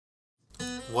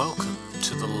Welcome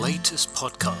to the latest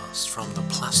podcast from the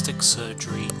Plastic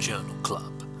Surgery Journal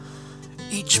Club.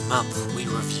 Each month we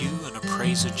review and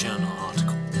appraise a journal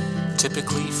article,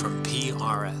 typically from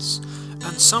PRS,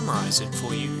 and summarize it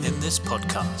for you in this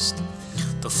podcast.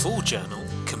 The full journal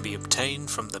can be obtained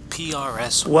from the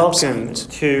PRS Welcome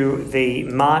website. to the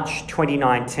March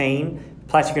 2019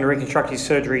 Plastic and Reconstructive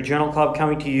Surgery Journal Club,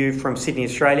 coming to you from Sydney,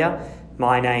 Australia.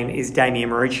 My name is Damien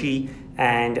Marucci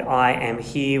and I am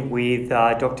here with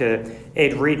Dr.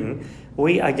 Ed Reardon.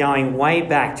 We are going way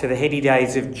back to the heady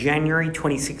days of January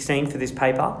 2016 for this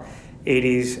paper. It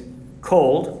is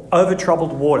called Over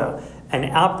Troubled Water, an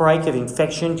outbreak of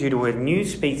infection due to a new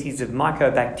species of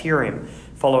Mycobacterium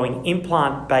following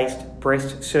implant-based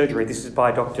breast surgery. This is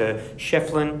by Dr.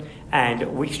 Shefflin and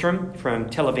Wickstrom from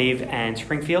Tel Aviv and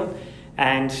Springfield.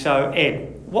 And so,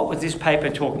 Ed, what was this paper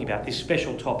talking about, this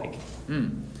special topic?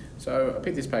 So I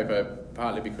picked this paper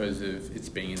partly because of its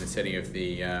being in the setting of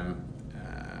the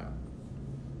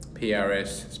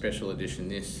PRS special edition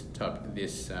this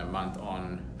month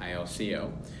on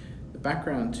ALCL. The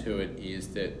background to it is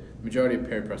that the majority of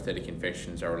periprosthetic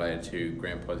infections are related to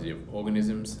gram-positive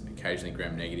organisms, occasionally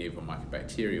gram-negative or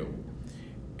mycobacterial.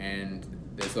 And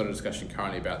there's a lot of discussion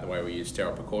currently about the way we use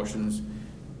sterile precautions,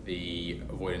 the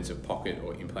avoidance of pocket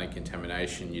or implant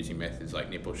contamination using methods like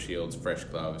nipple shields, fresh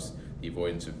gloves, the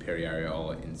avoidance of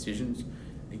periareolar incisions.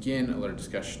 Again, a lot of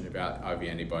discussion about IV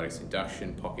antibiotics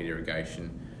induction, pocket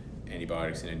irrigation,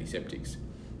 antibiotics and antiseptics.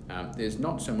 There's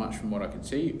not so much from what I can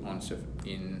see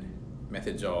in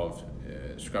methods of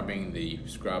scrubbing, the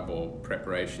scrub or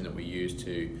preparation that we use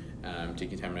to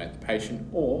decontaminate the patient,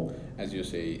 or, as you'll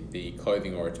see, the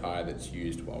clothing or attire that's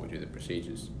used while we do the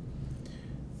procedures.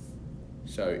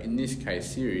 So in this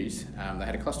case series, they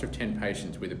had a cluster of 10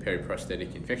 patients with a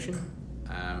periprosthetic infection,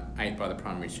 8 by the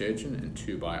primary surgeon and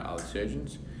 2 by other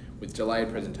surgeons, with delayed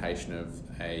presentation of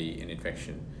an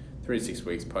infection. 3 to 6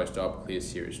 weeks post-op, clear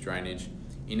serous drainage.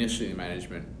 Initially the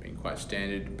management being quite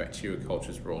standard, bacterial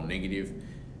cultures were all negative,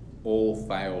 all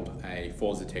failed a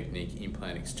Forza technique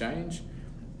implant exchange,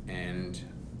 and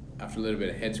after a little bit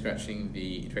of head scratching,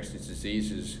 the infectious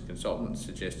diseases consultant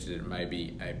suggested it may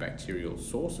be a bacterial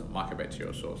source, a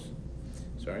mycobacterial source.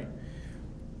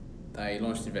 They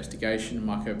launched an investigation.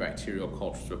 Mycobacterial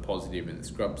cultures were positive in the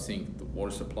scrub sink, the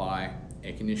water supply,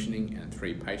 air conditioning, and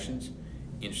 3 patients.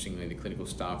 Interestingly, the clinical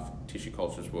staff tissue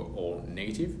cultures were all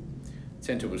negative. The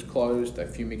centre was closed, they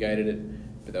fumigated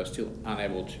it, but they were still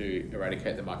unable to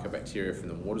eradicate the mycobacteria from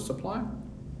the water supply,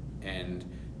 and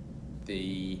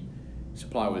the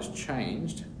supply was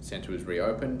changed, the centre was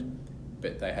reopened,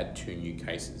 but they had 2 new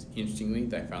cases. Interestingly,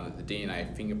 they found that the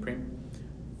DNA fingerprint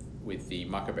with the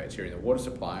mycobacteria in the water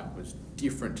supply was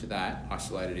different to that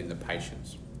isolated in the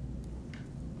patients.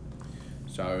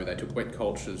 So they took wet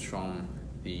cultures from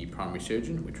the primary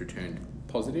surgeon, which returned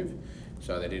positive.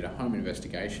 So they did a home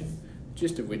investigation, the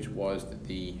gist of which was that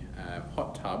the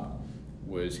hot tub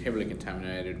was heavily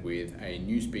contaminated with a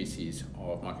new species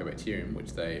of Mycobacterium,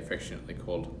 which they affectionately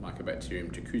called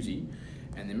Mycobacterium jacuzzi,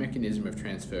 and the mechanism of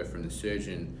transfer from the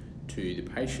surgeon to the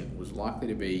patient was likely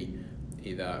to be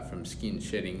either from skin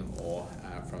shedding or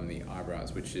from the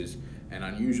eyebrows, which is an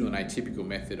unusual and atypical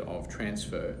method of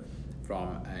transfer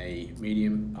from a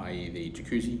medium, i.e. the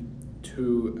jacuzzi,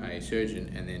 to a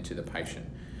surgeon and then to the patient,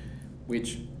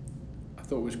 which I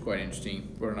thought was quite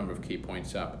interesting, brought a number of key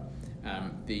points up.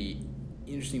 The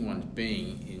interesting ones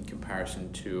being in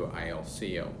comparison to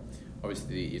ALCL.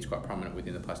 Obviously it's quite prominent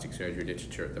within the plastic surgery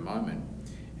literature at the moment,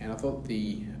 and I thought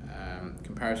the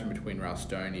comparison between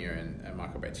Ralstonia and a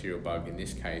mycobacterial bug, in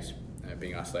this case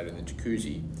being isolated in the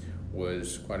jacuzzi,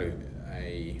 was quite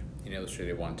an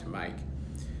illustrative one to make.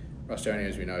 Ralstonia,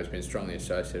 as we know, has been strongly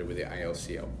associated with the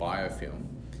ALCL biofilm.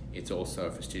 It's also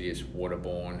a fastidious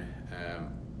waterborne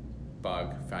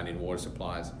bug found in water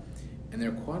supplies. And there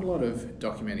are quite a lot of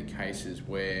documented cases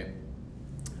where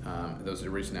there was a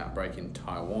recent outbreak in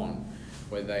Taiwan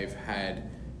where they've had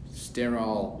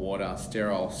sterile water,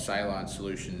 sterile saline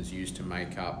solutions used to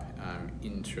make up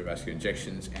intravascular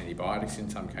injections, antibiotics in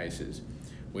some cases,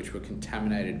 which were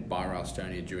contaminated by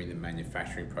Ralstonia during the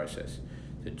manufacturing process.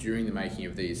 So during the making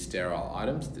of these sterile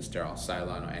items, the sterile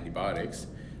saline or antibiotics,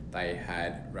 they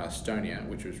had Ralstonia,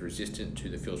 which was resistant to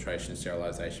the filtration and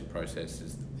sterilisation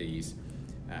processes that these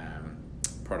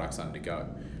products undergo,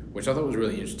 which I thought was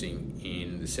really interesting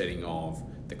in the setting of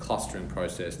the clustering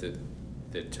process that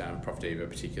Prof.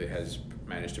 particularly has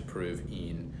managed to prove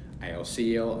in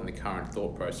ALCL and the current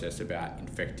thought process about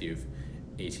infective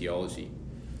etiology.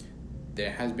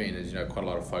 There has been, as you know, quite a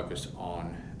lot of focus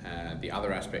on the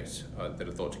other aspects that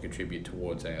are thought to contribute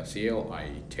towards ALCL,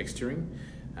 i.e. texturing,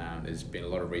 There's been a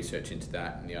lot of research into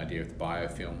that and the idea of the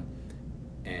biofilm,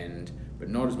 but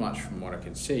not as much from what I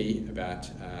can see about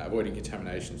avoiding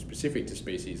contamination specific to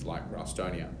species like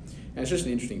Ralstonia. And it's just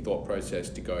an interesting thought process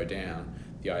to go down,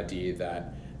 the idea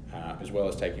that as well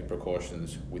as taking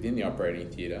precautions within the operating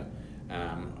theatre,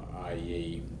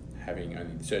 i.e. having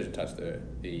only the surgeon touch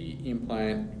the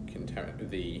implant,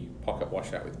 the pocket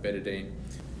washout with betadine.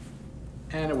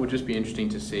 And it will just be interesting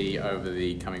to see over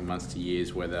the coming months to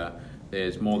years whether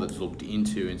there's more that's looked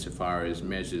into insofar as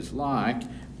measures like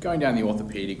going down the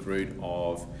orthopaedic route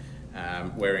of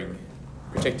wearing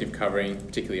protective covering,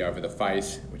 particularly over the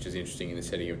face, which is interesting in the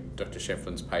setting of Dr.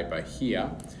 Shefflin's paper here,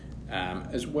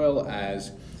 as well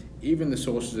as even the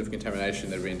sources of contamination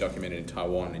that have been documented in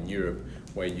Taiwan and Europe,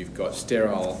 where you've got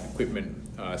sterile equipment,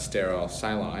 sterile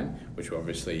saline, which we're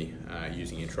obviously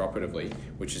using intraoperatively,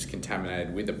 which is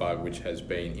contaminated with a bug which has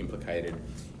been implicated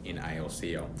in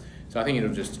ALCL. So I think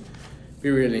it'll just be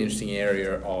a really interesting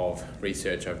area of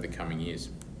research over the coming years.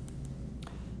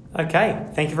 Okay,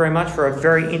 thank you very much for a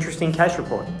very interesting case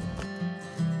report.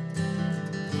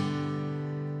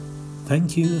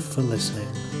 Thank you for listening.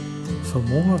 For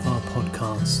more of our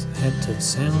podcasts, head to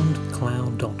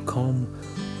soundcloud.com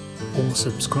or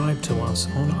subscribe to us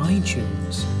on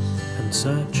iTunes and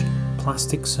search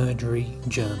Plastic Surgery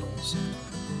Journals.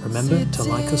 Remember to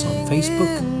like us on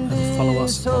Facebook and follow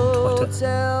us on Twitter.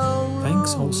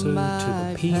 Thanks also to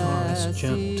the PRS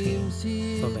Journal team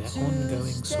for their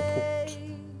ongoing support.